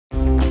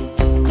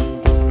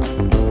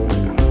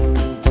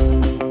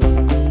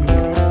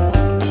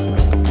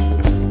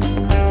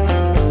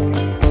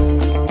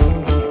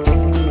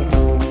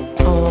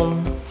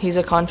he's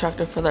a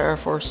contractor for the Air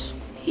Force.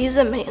 He's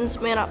a maintenance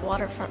man at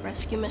Waterfront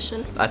Rescue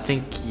Mission. I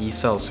think he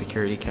sells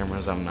security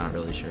cameras, I'm not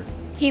really sure.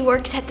 He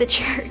works at the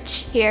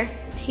church here.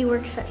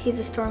 He's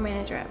a store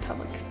manager at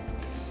Publix.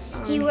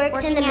 He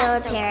works in the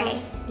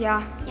military.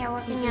 Yeah,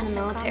 working he's at in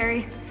the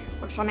military.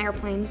 Works on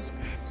airplanes.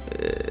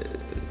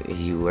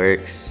 He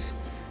works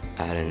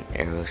at an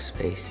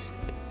aerospace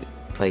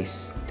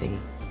place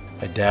thing.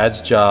 My dad's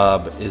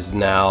job is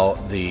now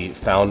the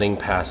founding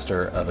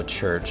pastor of a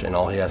church, and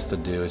all he has to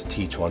do is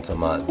teach once a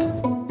month.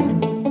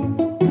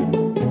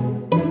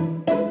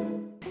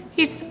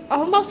 He's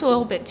almost a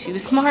little bit too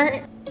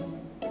smart.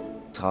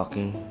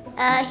 Talking.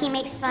 He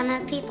makes fun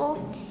of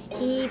people.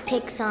 He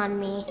picks on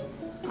me.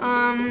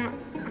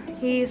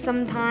 He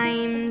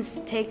sometimes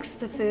takes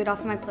the food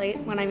off my plate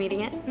when I'm eating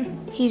it.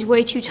 He's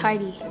way too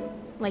tidy.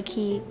 Like,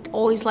 he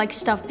always likes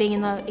stuff being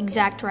in the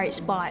exact right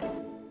spot.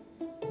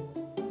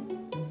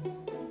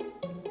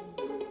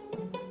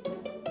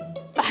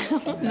 I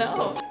don't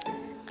know.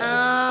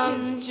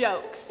 His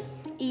jokes.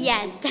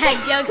 Yes,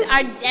 dad jokes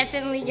are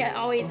definitely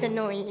always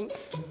annoying.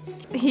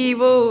 He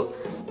will,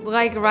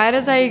 like, right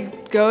as I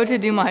go to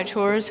do my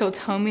chores, he'll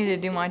tell me to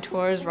do my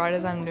chores right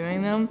as I'm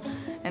doing them,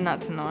 and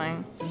that's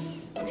annoying.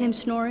 Him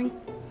snoring.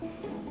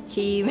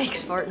 He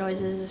makes fart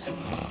noises.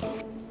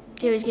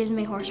 He always gives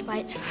me horse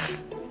bites.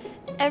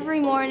 Every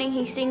morning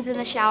he sings in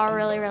the shower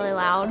really, really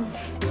loud.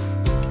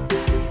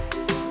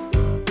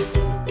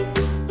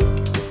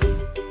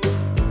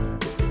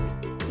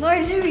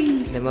 Lord of the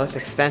Rings. The most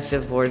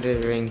expensive Lord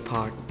of the Ring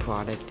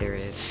product there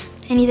is.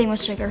 Anything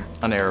with sugar.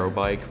 An aero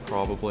bike,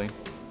 probably.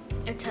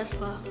 A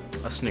Tesla.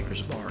 A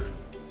Snickers bar.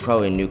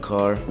 Probably a new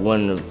car.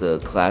 One of the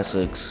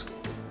classics.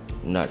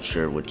 Not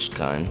sure which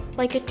kind.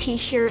 Like a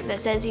t-shirt that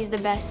says he's the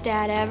best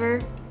dad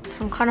ever.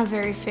 Some kind of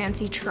very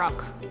fancy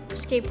truck.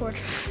 Skateboard.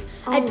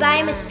 I'd buy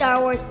him a Star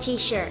Wars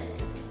t-shirt.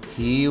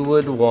 He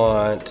would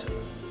want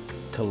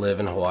to live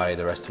in Hawaii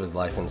the rest of his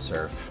life and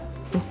surf.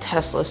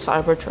 Tesla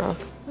Cybertruck.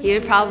 He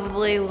would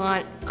probably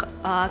want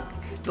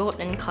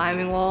built-in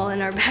climbing wall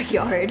in our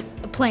backyard.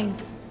 A plane.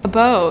 A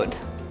boat,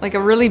 like a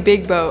really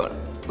big boat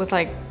with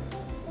like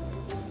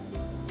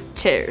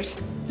chairs.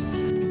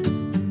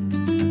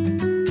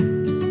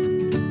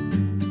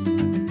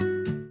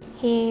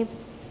 He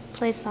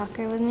plays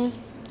soccer with me.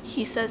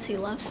 He says he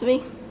loves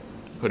me.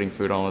 Putting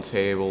food on the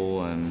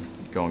table and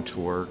going to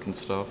work and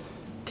stuff.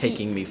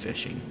 Taking me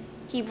fishing.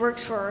 He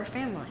works for our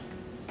family.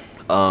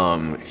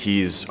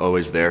 He's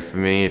always there for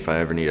me if I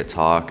ever need to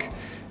talk,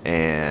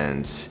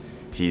 and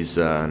he's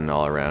an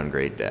all-around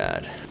great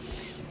dad.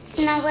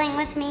 Snuggling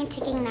with me,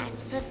 taking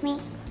naps with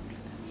me.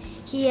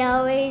 He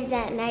always,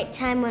 at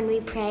nighttime when we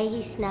pray,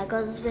 he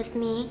snuggles with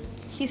me.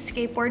 He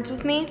skateboards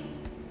with me.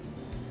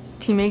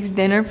 He makes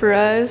dinner for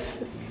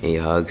us. He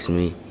hugs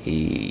me.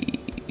 He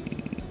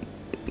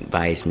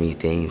buys me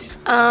things.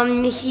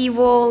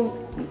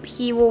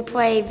 He will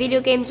play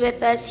video games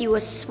with us. He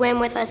will swim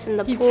with us in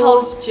the pool. He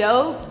tells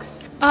jokes.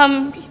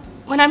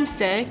 When I'm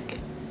sick,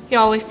 he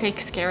always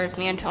takes care of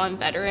me until I'm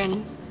better,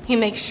 and he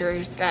makes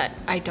sure that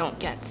I don't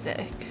get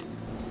sick.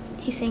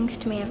 He sings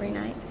to me every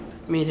night.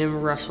 Me and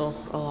him wrestle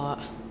a lot.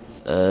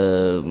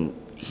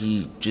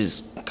 He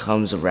just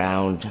comes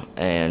around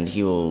and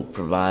he will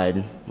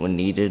provide when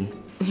needed.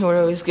 He would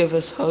always give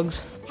us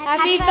hugs.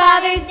 Happy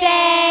Father's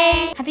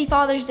Day! Happy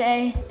Father's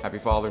Day. Happy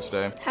Father's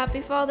Day. Happy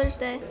Father's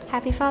Day.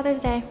 Happy Father's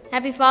Day.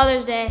 Happy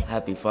Father's Day.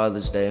 Happy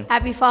Father's Day.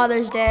 Happy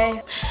Father's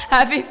Day.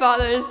 Happy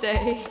Father's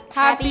Day.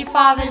 Happy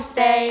Father's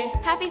Day.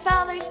 Happy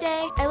Father's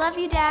Day. I love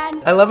you,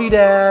 Dad. I love you,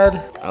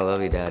 Dad. I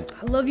love you, Dad.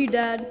 I love you,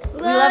 Dad.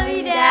 Love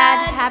you,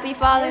 Dad. Happy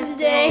Father's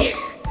Day.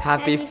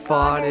 Happy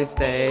Father's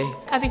Day.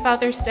 Happy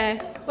Father's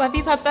Day. Love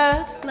you,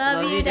 Papa.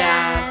 Love you,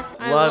 Dad.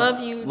 I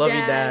love you, Love you,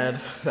 Dad.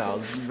 Dad. That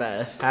was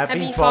bad.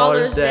 Happy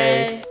Father's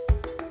Day.